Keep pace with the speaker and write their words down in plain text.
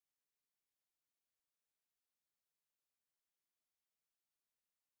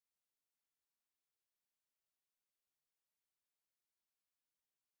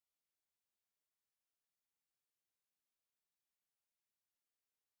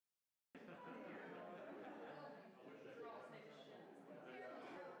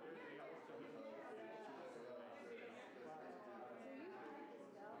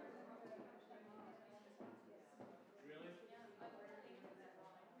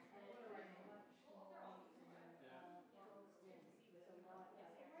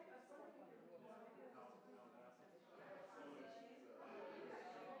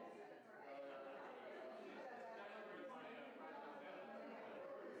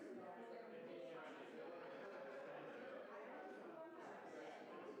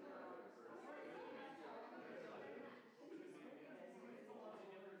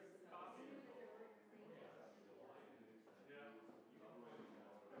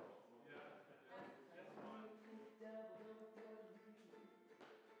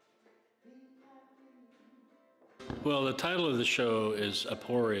Well, the title of the show is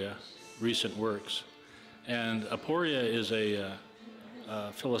Aporia, Recent Works. And aporia is a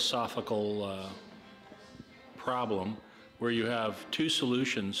philosophical problem where you have two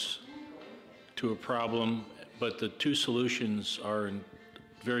solutions to a problem, but the two solutions are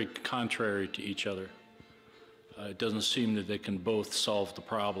very contrary to each other. It doesn't seem that they can both solve the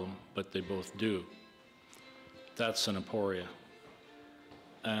problem, but they both do. That's an aporia.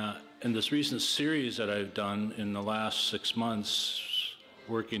 In this recent series that I've done in the last 6 months,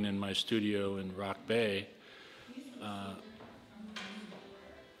 working in my studio in Rock Bay,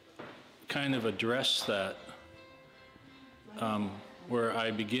 kind of address that, where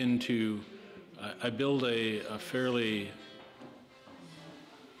I begin to, I build a fairly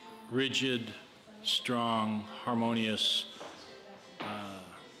rigid, strong, harmonious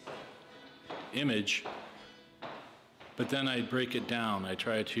image, but then I break it down. I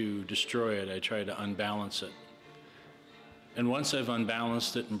try to destroy it. I try to unbalance it. And once I've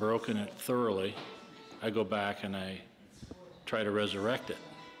unbalanced it and broken it thoroughly, I go back and I try to resurrect it.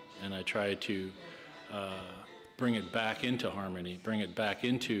 And I try to bring it back into harmony, bring it back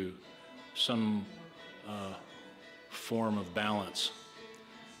into some form of balance.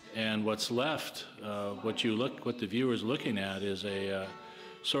 And what's left, what the viewer's looking at is a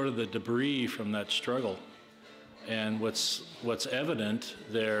sort of the debris from that struggle. And what's evident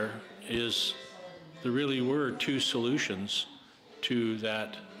there is there really were two solutions to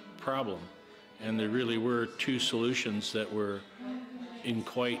that problem. And there really were two solutions that were in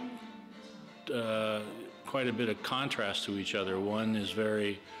quite a bit of contrast to each other. One is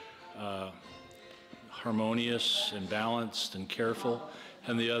very harmonious and balanced and careful,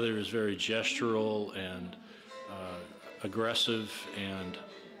 and the other is very gestural and aggressive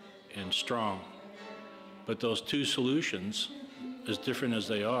and strong. But those two solutions, as different as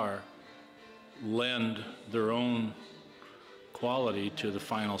they are, lend their own quality to the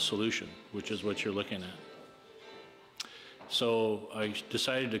final solution, which is what you're looking at. So I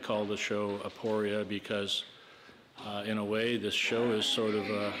decided to call the show Aporia because in a way this show is sort of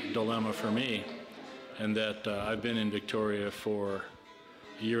a dilemma for me, and that I've been in Victoria for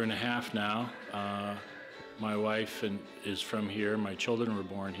a year and a half now. My wife is from here. My children were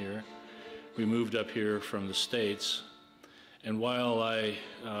born here. We moved up here from the States, and while I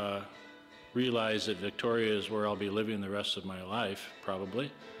realize that Victoria is where I'll be living the rest of my life,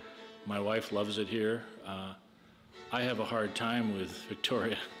 probably, my wife loves it here. I have a hard time with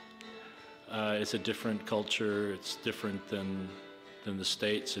Victoria. It's a different culture. It's different than the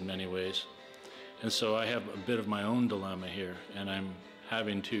States in many ways. And so I have a bit of my own dilemma here, and I'm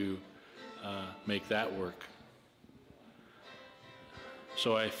having to make that work.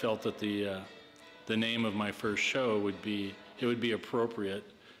 So I felt that the name of my first show would be appropriate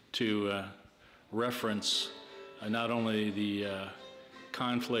to reference not only the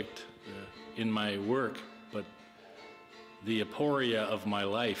conflict in my work, but the aporia of my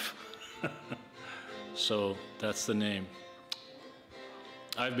life. So that's the name.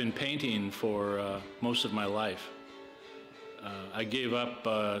 I've been painting for most of my life. I gave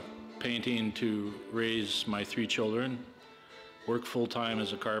up painting to raise my 3 children, work full-time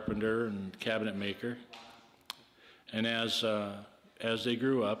as a carpenter and cabinet maker. And as they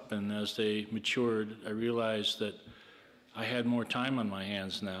grew up and as they matured, I realized that I had more time on my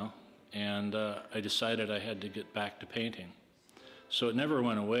hands now, and I decided I had to get back to painting. So it never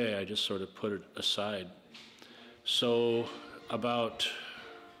went away. I just sort of put it aside. So about,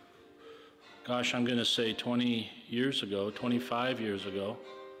 gosh, I'm going to say 20 years ago, 25 years ago,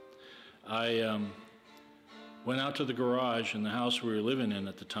 I went out to the garage in the house we were living in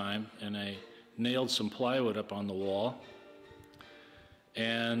at the time, and I nailed some plywood up on the wall,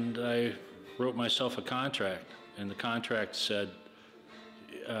 and I wrote myself a contract, and the contract said,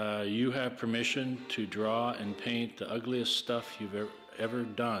 you have permission to draw and paint the ugliest stuff you've ever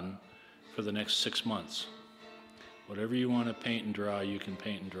done for the next 6 months. Whatever you want to paint and draw, you can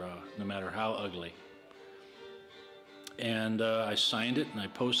paint and draw, no matter how ugly. And I signed it and I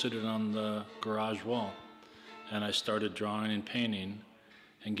posted it on the garage wall. And I started drawing and painting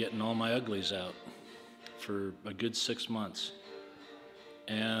and getting all my uglies out for a good 6 months.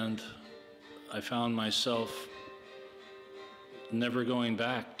 And I found myself never going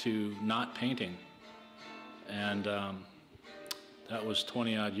back to not painting. And that was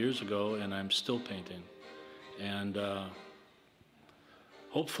 20-odd years ago, and I'm still painting. And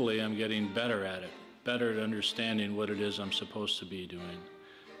hopefully I'm getting better at it, better at understanding what it is I'm supposed to be doing,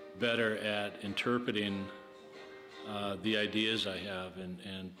 better at interpreting the ideas I have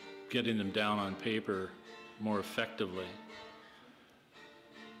and getting them down on paper more effectively.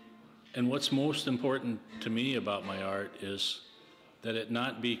 And what's most important to me about my art is that it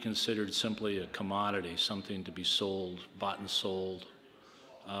not be considered simply a commodity, something to be sold, bought and sold.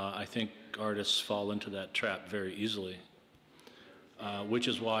 I think artists fall into that trap very easily, which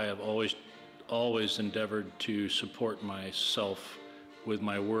is why I've always endeavored to support myself with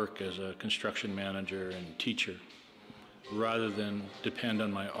my work as a construction manager and teacher, rather than depend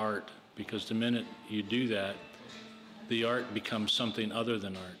on my art, because the minute you do that, the art becomes something other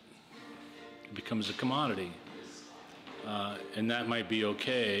than art. It becomes a commodity. And that might be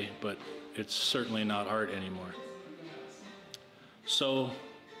okay, but it's certainly not art anymore. So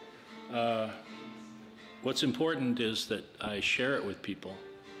what's important is that I share it with people.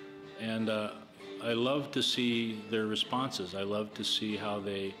 And I love to see their responses. I love to see how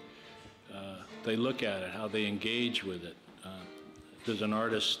they look at it, how they engage with it. There's an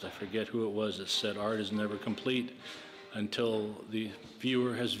artist, I forget who it was, that said art is never complete until the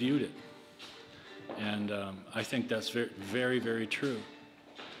viewer has viewed it. And I think that's very, very, very true.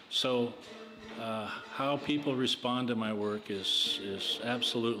 So how people respond to my work is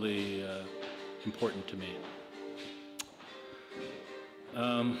absolutely important to me.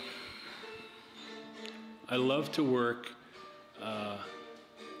 I love to work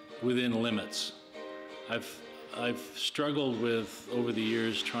within limits. I've struggled with, over the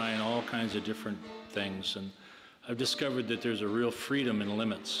years, trying all kinds of different things, and I've discovered that there's a real freedom in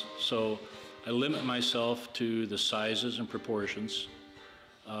limits. So I limit myself to the sizes and proportions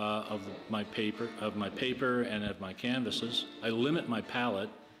of my paper and of my canvases. I limit my palette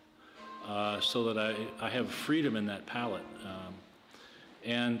so that I have freedom in that palette.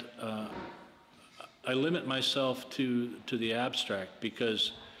 And I limit myself to the abstract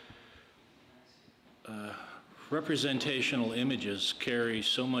because representational images carry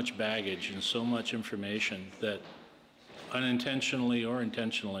so much baggage and so much information that unintentionally or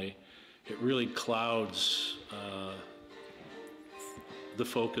intentionally, it really clouds the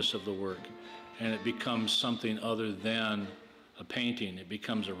focus of the work, and it becomes something other than a painting. It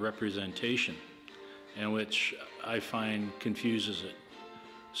becomes a representation, and which I find confuses it.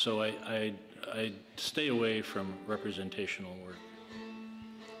 So I stay away from representational work.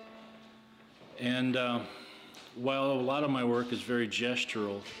 And while a lot of my work is very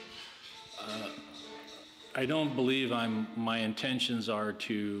gestural, I don't believe my intentions are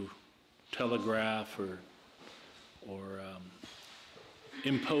to telegraph or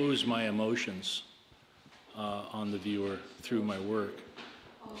impose my emotions on the viewer through my work.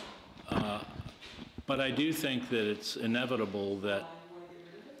 But I do think that it's inevitable that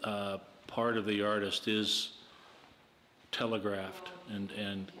part of the artist is telegraphed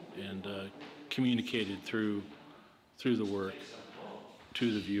and communicated through the work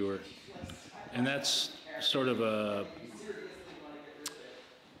to the viewer. And that's sort of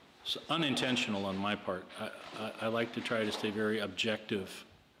it's unintentional on my part. I like to try to stay very objective,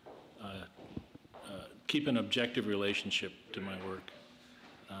 keep an objective relationship to my work,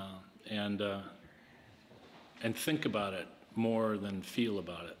 and think about it more than feel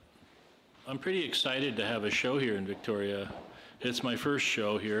about it. I'm pretty excited to have a show here in Victoria. It's my first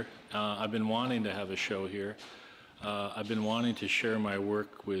show here. I've been wanting to have a show here. I've been wanting to share my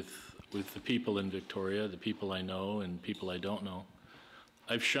work with the people in Victoria, the people I know and people I don't know.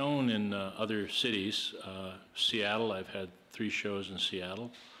 I've shown in other cities. Seattle, I've had 3 shows in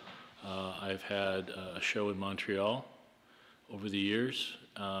Seattle. I've had a show in Montreal over the years,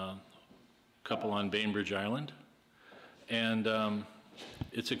 a couple on Bainbridge Island. And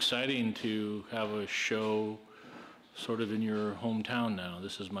it's exciting to have a show sort of in your hometown now.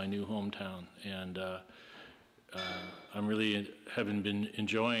 This is my new hometown. And I'm really been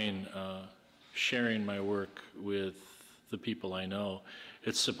enjoying sharing my work with the people I know.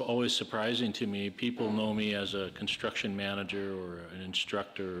 It's always surprising to me. People know me as a construction manager or an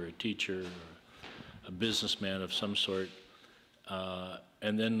instructor or a teacher or a businessman of some sort.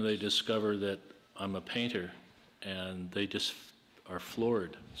 And then they discover that I'm a painter, and they just are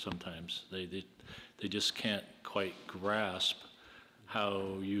floored sometimes. They just can't quite grasp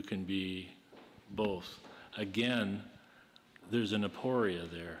how you can be both. Again, there's an aporia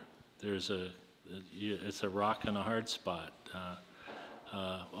there. It's a rock and a hard spot.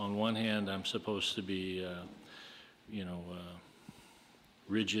 On one hand, I'm supposed to be,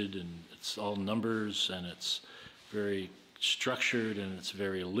 rigid, and it's all numbers, and it's very structured, and it's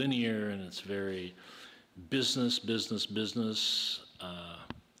very linear, and it's very business.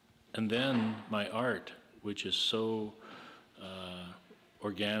 And then my art, which is so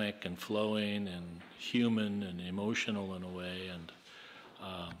organic and flowing and human and emotional in a way, and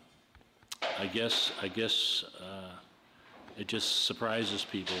I guess it just surprises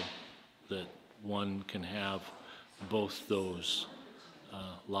people that one can have both those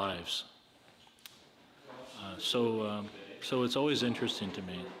lives. So it's always interesting to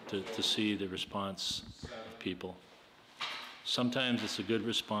me to see the response of people. Sometimes it's a good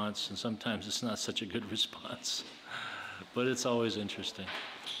response, and sometimes it's not such a good response, but it's always interesting.